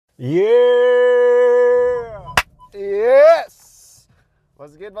Yeah! Yes!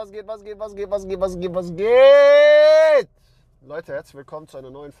 Was geht? Leute, herzlich willkommen zu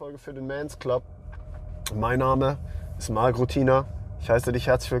einer neuen Folge für den MansClub. Mein Name ist Marc Rutina. Ich heiße dich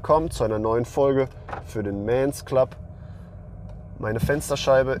herzlich willkommen zu einer neuen Folge für den MansClub. Meine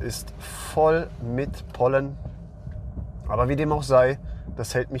Fensterscheibe ist voll mit Pollen. Aber wie dem auch sei,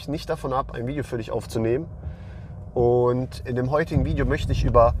 das hält mich nicht davon ab, ein Video für dich aufzunehmen. Und in dem heutigen Video möchte ich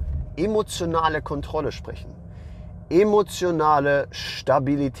über emotionale Kontrolle sprechen. Emotionale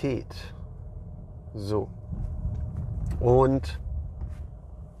Stabilität. So. Und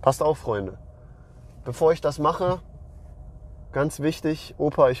passt auf, Freunde. Bevor ich das mache, ganz wichtig,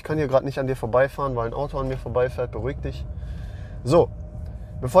 Opa, ich kann hier gerade nicht an dir vorbeifahren, weil ein Auto an mir vorbeifährt, beruhig dich. So,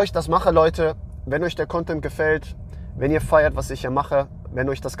 bevor ich das mache, Leute, wenn euch der Content gefällt, wenn ihr feiert, was ich hier mache, wenn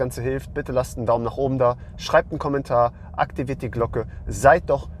euch das Ganze hilft, bitte lasst einen Daumen nach oben da, schreibt einen Kommentar, aktiviert die Glocke, seid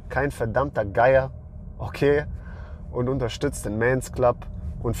doch kein verdammter Geier, okay? Und unterstützt den MansClub.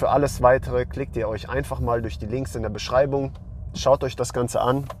 Und für alles Weitere klickt ihr euch einfach mal durch die Links in der Beschreibung, schaut euch das Ganze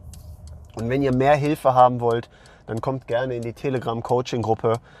an. Und wenn ihr mehr Hilfe haben wollt, dann kommt gerne in die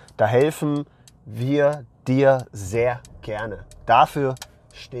Telegram-Coaching-Gruppe. Da helfen wir dir sehr gerne. Dafür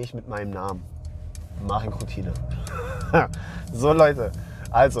stehe ich mit meinem Namen. Marc Rutina. So Leute,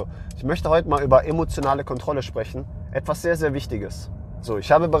 also ich möchte heute mal über emotionale Kontrolle sprechen. Etwas sehr, sehr Wichtiges. So,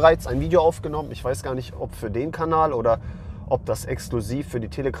 ich habe bereits ein Video aufgenommen. Ich weiß gar nicht, ob für den Kanal oder ob das exklusiv für die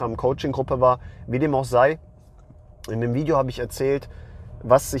Telegram-Coaching-Gruppe war. Wie dem auch sei, in dem Video habe ich erzählt,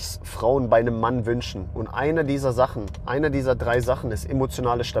 was sich Frauen bei einem Mann wünschen. Und eine dieser 3 Sachen ist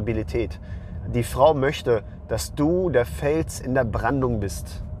emotionale Stabilität. Die Frau möchte, dass du der Fels in der Brandung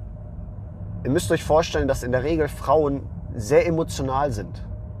bist. Ihr müsst euch vorstellen, dass in der Regel Frauen sehr emotional sind.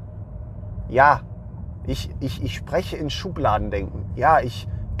 Ja, ich spreche in Schubladendenken. Ja, ich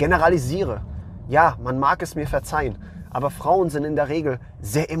generalisiere. Ja, man mag es mir verzeihen. Aber Frauen sind in der Regel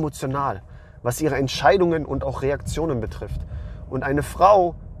sehr emotional, was ihre Entscheidungen und auch Reaktionen betrifft. Und eine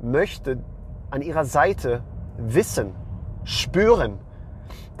Frau möchte an ihrer Seite wissen, spüren,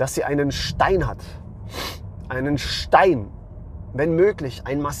 dass sie einen Stein hat. Einen Stein, wenn möglich,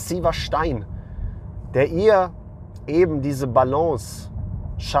 ein massiver Stein, der ihr eben diese Balance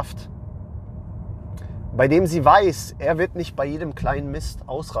schafft, bei dem sie weiß, er wird nicht bei jedem kleinen Mist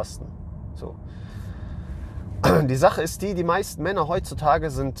ausrasten. So. Die Sache ist die meisten Männer heutzutage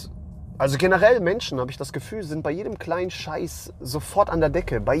sind, also generell Menschen, habe ich das Gefühl, sind bei jedem kleinen Scheiß sofort an der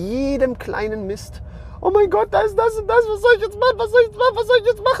Decke, bei jedem kleinen Mist. Oh mein Gott, da ist das und das, was soll ich jetzt machen, was soll ich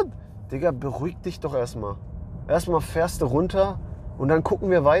jetzt machen? Digga, beruhig dich doch erstmal. Erstmal fährst du runter und dann gucken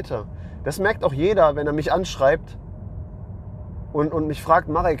wir weiter. Das merkt auch jeder, wenn er mich anschreibt und mich fragt,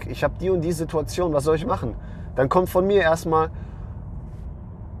 Marek, ich habe die und die Situation, was soll ich machen? Dann kommt von mir erstmal,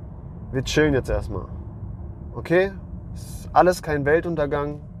 wir chillen jetzt erstmal. Okay? Ist alles kein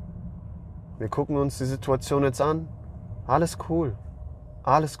Weltuntergang. Wir gucken uns die Situation jetzt an. Alles cool.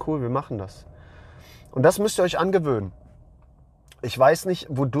 Alles cool, wir machen das. Und das müsst ihr euch angewöhnen. Ich weiß nicht,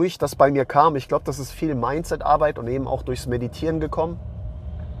 wodurch das bei mir kam. Ich glaube, das ist viel Mindset-Arbeit und eben auch durchs Meditieren gekommen.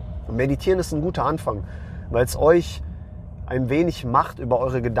 Und Meditieren ist ein guter Anfang, weil es euch ein wenig Macht über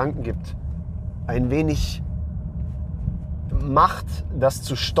eure Gedanken gibt. Ein wenig Macht, das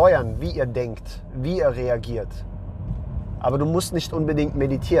zu steuern, wie ihr denkt, wie ihr reagiert. Aber du musst nicht unbedingt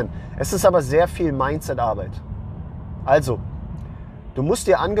meditieren. Es ist aber sehr viel Mindset-Arbeit. Also, du musst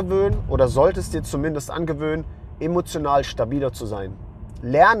dir angewöhnen oder solltest dir zumindest angewöhnen, emotional stabiler zu sein.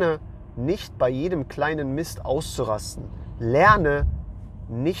 Lerne nicht bei jedem kleinen Mist auszurasten. Lerne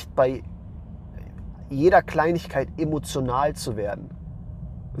nicht bei jeder Kleinigkeit emotional zu werden.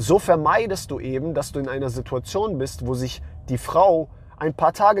 So vermeidest du eben, dass du in einer Situation bist, wo sich die Frau ein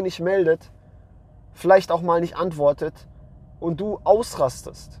paar Tage nicht meldet, vielleicht auch mal nicht antwortet und du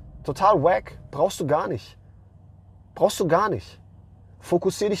ausrastest. Total wack, brauchst du gar nicht. Brauchst du gar nicht.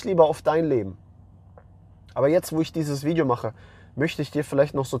 Fokussier dich lieber auf dein Leben. Aber jetzt, wo ich dieses Video mache, möchte ich dir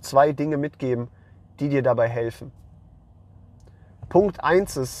vielleicht noch so 2 Dinge mitgeben, die dir dabei helfen. Punkt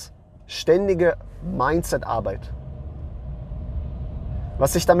 1 ist ständige Mindset-Arbeit.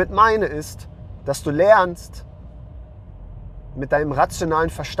 Was ich damit meine ist, dass du lernst, mit deinem rationalen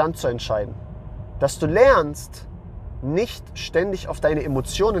Verstand zu entscheiden. Dass du lernst, nicht ständig auf deine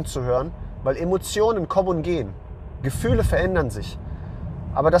Emotionen zu hören, weil Emotionen kommen und gehen. Gefühle verändern sich.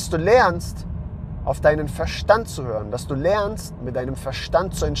 Aber dass du lernst, auf deinen Verstand zu hören, dass du lernst, mit deinem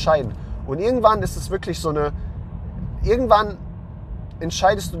Verstand zu entscheiden. Und irgendwann ist es wirklich so irgendwann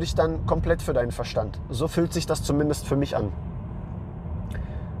entscheidest du dich dann komplett für deinen Verstand. So fühlt sich das zumindest für mich an.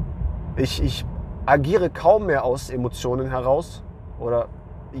 Ich agiere kaum mehr aus Emotionen heraus oder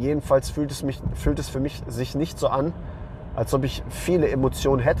jedenfalls fühlt es für mich sich nicht so an, als ob ich viele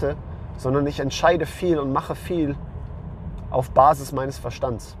Emotionen hätte, sondern ich entscheide viel und mache viel auf Basis meines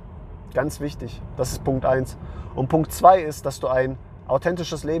Verstands. Ganz wichtig, das ist Punkt 1. Und Punkt 2 ist, dass du ein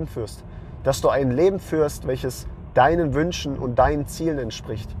authentisches Leben führst. Dass du ein Leben führst, welches deinen Wünschen und deinen Zielen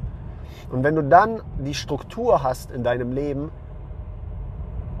entspricht. Und wenn du dann die Struktur hast in deinem Leben,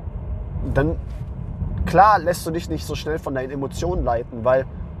 dann klar lässt du dich nicht so schnell von deinen Emotionen leiten, weil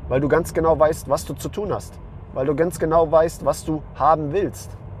du ganz genau weißt, was du zu tun hast. Weil du ganz genau weißt, was du haben willst.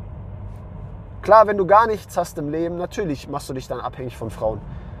 Klar, wenn du gar nichts hast im Leben, natürlich machst du dich dann abhängig von Frauen.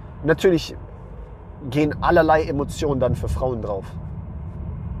 Natürlich gehen allerlei Emotionen dann für Frauen drauf.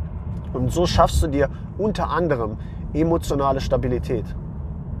 Und so schaffst du dir unter anderem emotionale Stabilität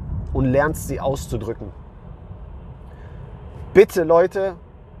und lernst sie auszudrücken. Bitte Leute,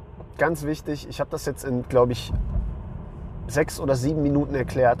 ganz wichtig, ich habe das jetzt in, glaube ich, 6 oder 7 Minuten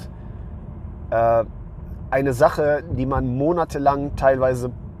erklärt. Eine Sache, die man monatelang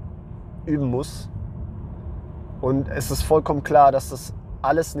teilweise üben muss. Und es ist vollkommen klar, dass das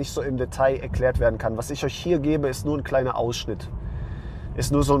alles nicht so im Detail erklärt werden kann. Was ich euch hier gebe, ist nur ein kleiner Ausschnitt.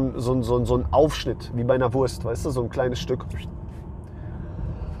 Ist nur so ein Aufschnitt, wie bei einer Wurst, weißt du, so ein kleines Stück.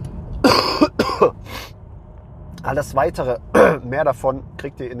 Alles Weitere, mehr davon,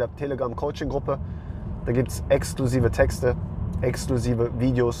 kriegt ihr in der Telegram-Coaching-Gruppe. Da gibt es exklusive Texte, exklusive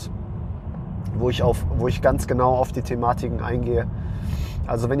Videos, wo ich ganz genau auf die Thematiken eingehe.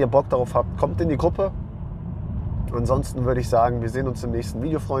 Also wenn ihr Bock darauf habt, kommt in die Gruppe. Ansonsten würde ich sagen, wir sehen uns im nächsten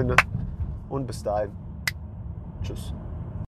Video, Freunde. Und bis dahin. Tschüss.